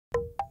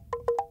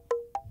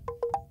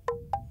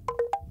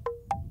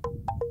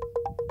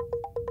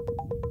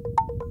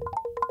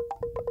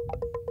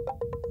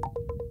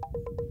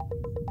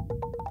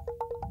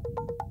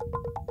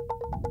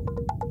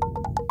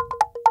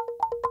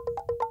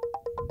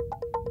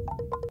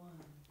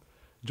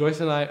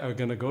Joyce and I are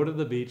gonna go to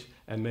the beach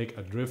and make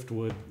a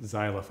driftwood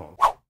xylophone.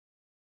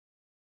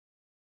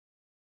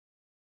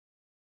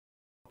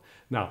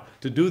 Now,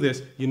 to do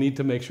this, you need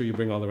to make sure you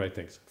bring all the right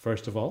things.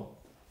 First of all,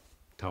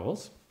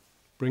 towels.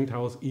 Bring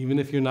towels even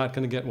if you're not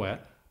gonna get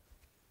wet.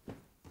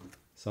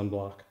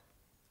 Sunblock.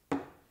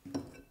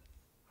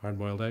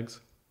 Hard-boiled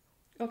eggs.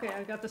 Okay,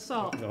 I got the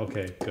salt.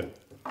 Okay, good.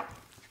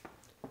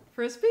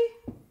 Frisbee?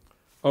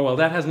 Oh, well,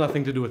 that has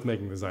nothing to do with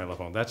making the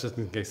xylophone. That's just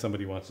in case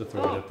somebody wants to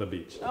throw it at the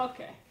beach.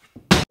 Okay.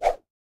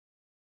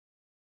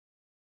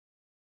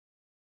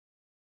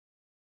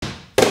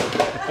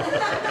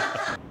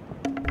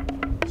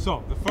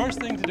 So, the first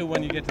thing to do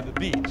when you get to the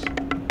beach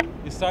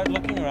is start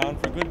looking around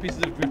for good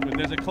pieces of driftwood.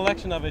 There's a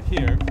collection of it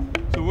here.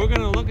 So we're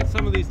going to look at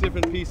some of these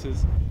different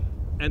pieces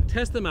and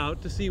test them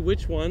out to see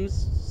which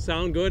ones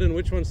sound good and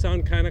which ones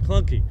sound kind of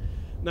clunky.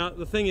 Now,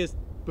 the thing is,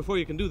 before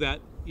you can do that,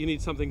 you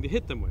need something to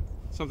hit them with,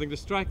 something to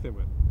strike them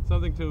with,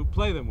 something to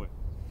play them with.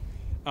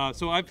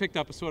 So I picked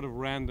up a sort of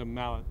random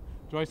mallet.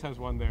 Joyce has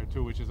one there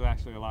too, which is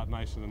actually a lot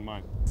nicer than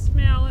mine. This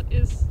mallet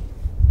is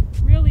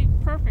really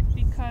perfect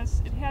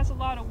because it has a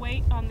lot of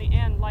weight on the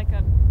end, like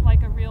a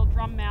real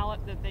drum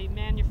mallet that they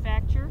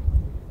manufacture.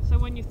 So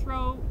when you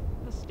throw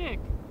the stick,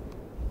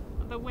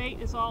 the weight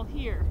is all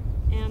here,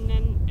 and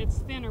then it's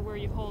thinner where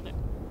you hold it.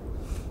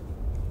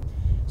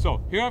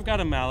 So here I've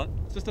got a mallet,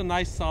 just a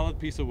nice solid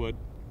piece of wood,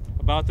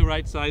 about the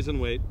right size and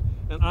weight,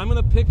 and I'm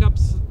going to pick up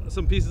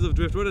some pieces of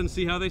driftwood and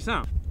see how they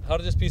sound. How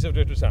does this piece of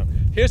driftwood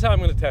sound? Here's how I'm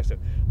going to test it.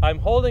 I'm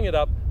holding it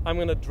up, I'm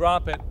going to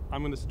drop it,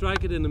 I'm going to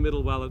strike it in the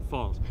middle while it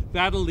falls.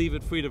 That'll leave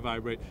it free to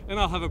vibrate, and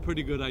I'll have a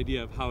pretty good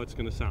idea of how it's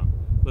going to sound.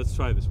 Let's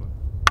try this one.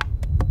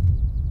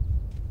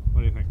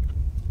 What do you think?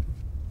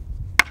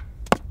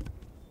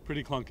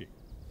 Pretty clunky.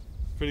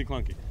 Pretty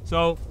clunky.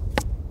 So,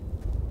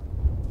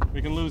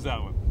 we can lose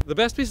that one. The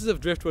best pieces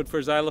of driftwood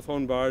for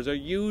xylophone bars are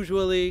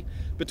usually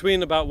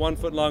between about 1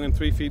 foot long and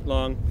 3 feet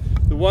long.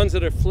 The ones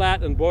that are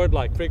flat and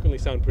board-like frequently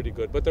sound pretty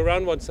good, but the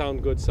round ones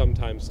sound good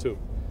sometimes too.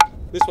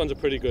 This one's a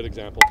pretty good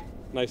example.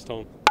 Nice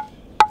tone.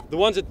 The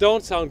ones that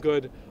don't sound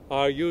good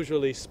are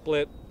usually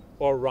split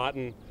or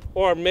rotten,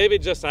 or maybe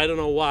just, I don't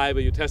know why,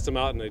 but you test them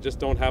out and they just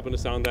don't happen to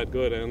sound that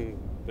good, and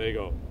there you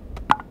go.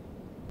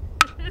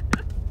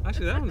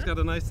 Actually, that one's got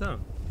a nice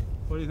sound.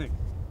 What do you think?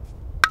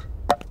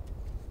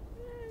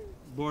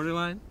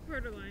 Borderline?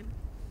 Borderline.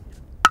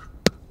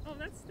 Oh,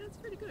 that's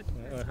pretty good.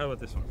 How about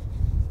this one?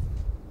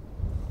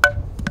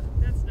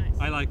 That's nice.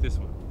 I like this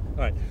one.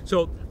 All right,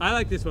 so I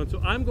like this one,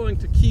 so I'm going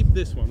to keep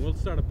this one. We'll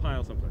start a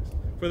pile someplace.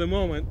 For the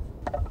moment,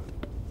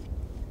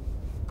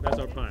 that's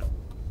our pile.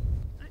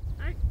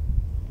 I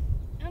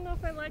don't know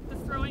if I like the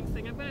throwing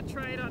thing. I'm going to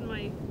try it on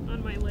my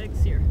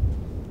legs here.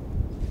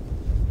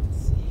 Let's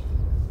see.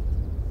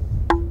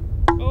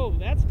 Oh,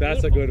 that's beautiful.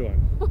 That's a good one.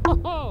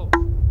 Oh.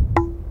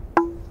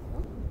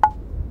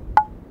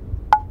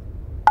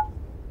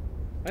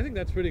 I think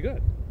that's pretty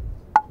good.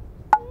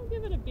 I'll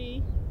give it a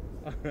B.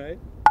 All right.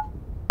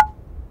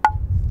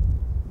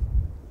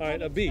 All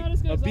right, a B.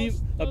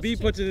 A B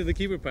puts it in the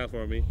keeper pile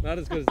for me. Not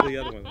as good as the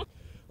other one.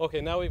 Okay,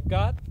 now we've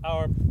got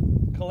our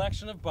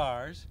collection of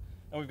bars,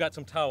 and we've got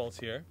some towels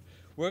here.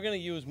 We're going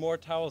to use more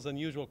towels than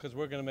usual because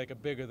we're going to make a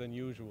bigger than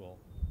usual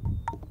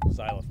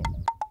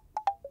xylophone.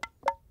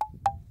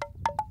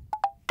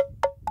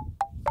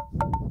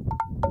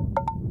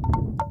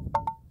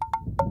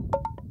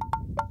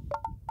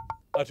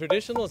 A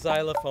traditional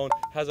xylophone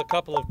has a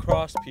couple of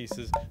cross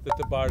pieces that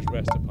the bars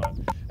rest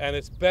upon. And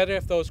it's better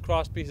if those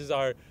cross pieces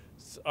are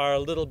a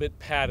little bit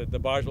padded. The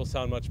bars will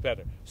sound much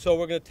better. So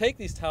we're going to take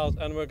these towels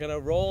and we're going to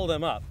roll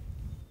them up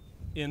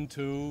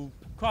into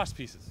cross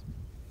pieces,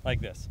 like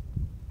this.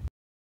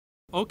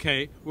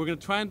 Okay, we're going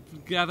to try and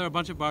gather a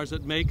bunch of bars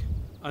that make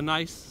a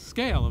nice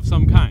scale of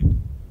some kind.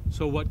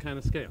 So what kind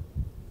of scale?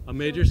 A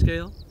major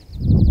scale?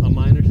 A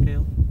minor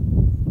scale?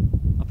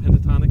 A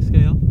pentatonic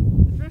scale?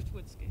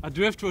 A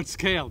driftwood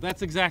scale,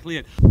 that's exactly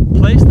it.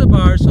 Place the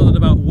bars so that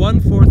about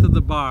 1/4 of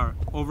the bar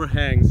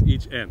overhangs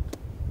each end.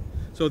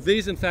 So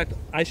these, in fact,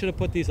 I should have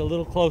put these a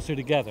little closer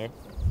together,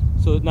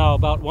 so that now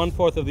about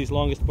 1/4 of these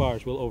longest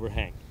bars will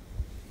overhang.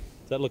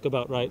 Does that look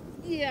about right?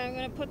 Yeah, I'm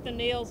going to put the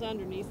nails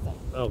underneath them.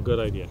 Oh, good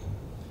idea.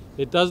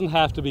 It doesn't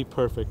have to be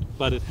perfect,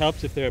 but it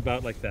helps if they're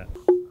about like that.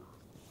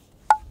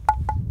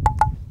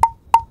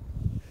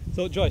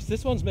 So Joyce,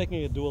 this one's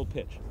making a dual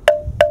pitch.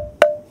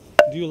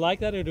 Do you like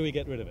that, or do we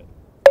get rid of it?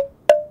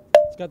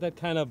 It's got that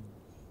kind of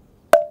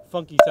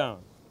funky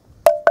sound.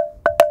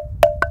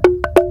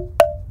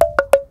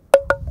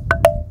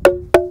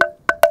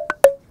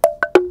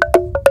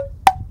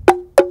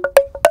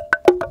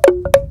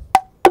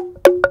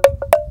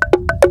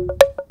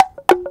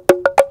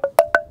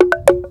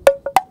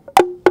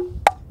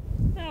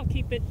 I'll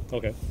keep it.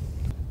 Okay.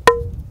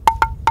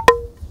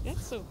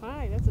 That's so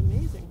high. That's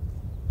amazing.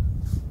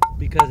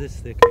 Because it's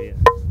thicker, yeah.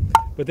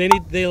 But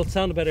they'll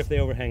sound better if they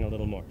overhang a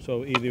little more.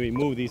 So either we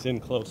move these in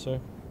closer,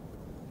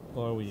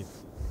 or we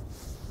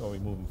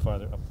move them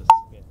farther up this.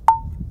 Yeah.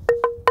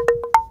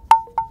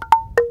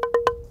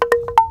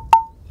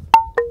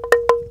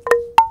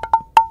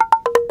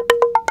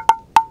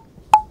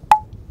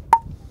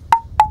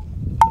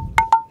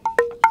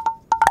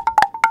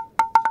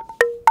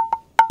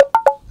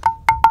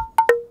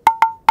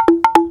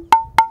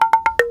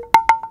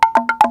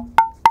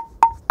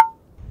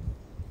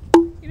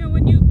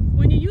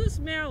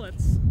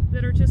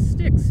 are just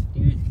sticks.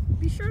 You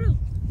be sure to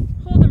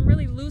hold them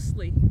really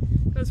loosely,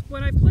 because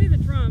when I play the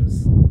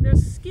drums,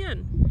 there's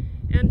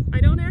skin, and I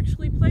don't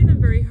actually play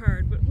them very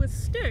hard, but with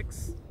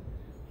sticks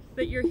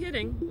that you're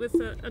hitting with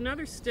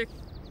another stick,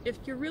 if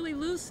you're really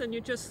loose and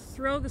you just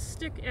throw the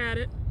stick at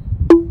it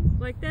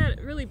like that,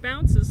 it really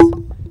bounces.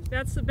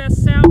 That's the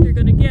best sound you're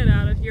going to get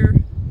out of your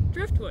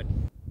driftwood.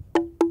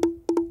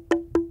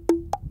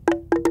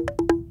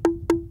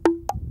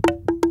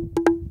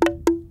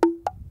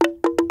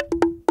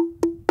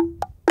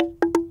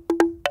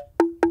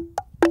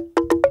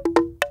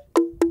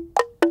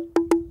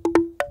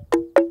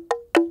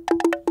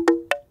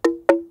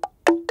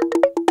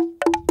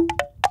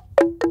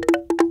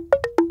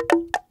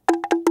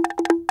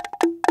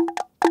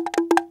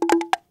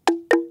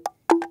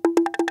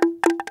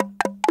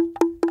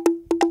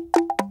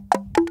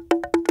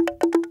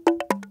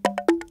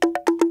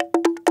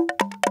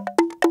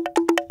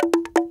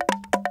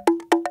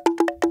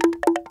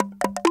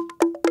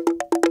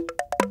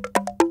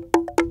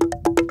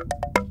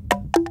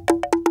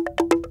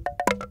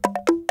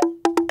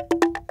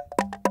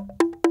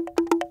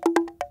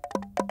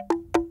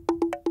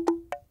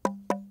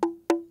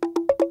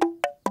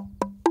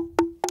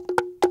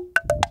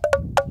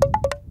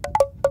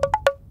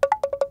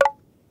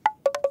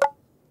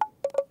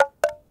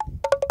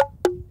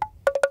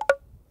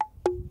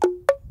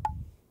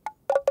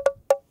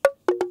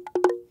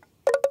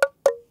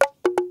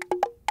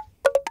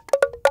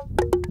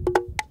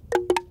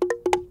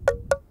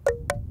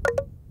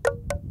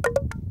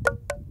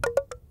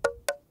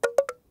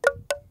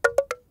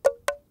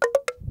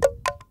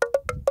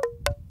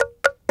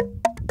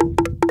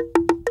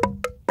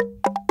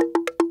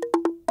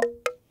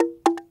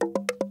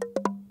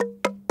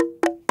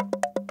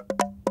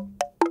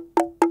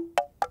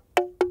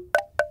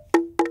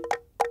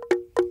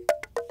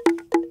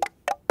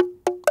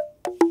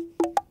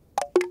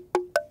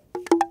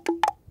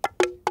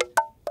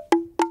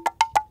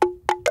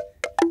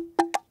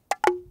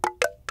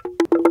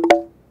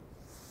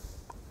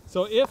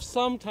 So if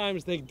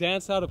sometimes they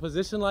dance out of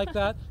position like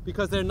that,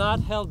 because they're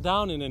not held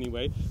down in any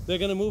way, they're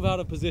going to move out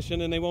of position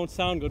and they won't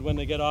sound good when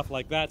they get off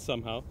like that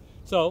somehow.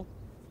 So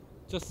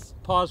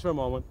just pause for a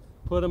moment,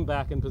 put them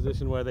back in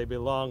position where they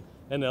belong,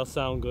 and they'll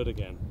sound good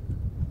again.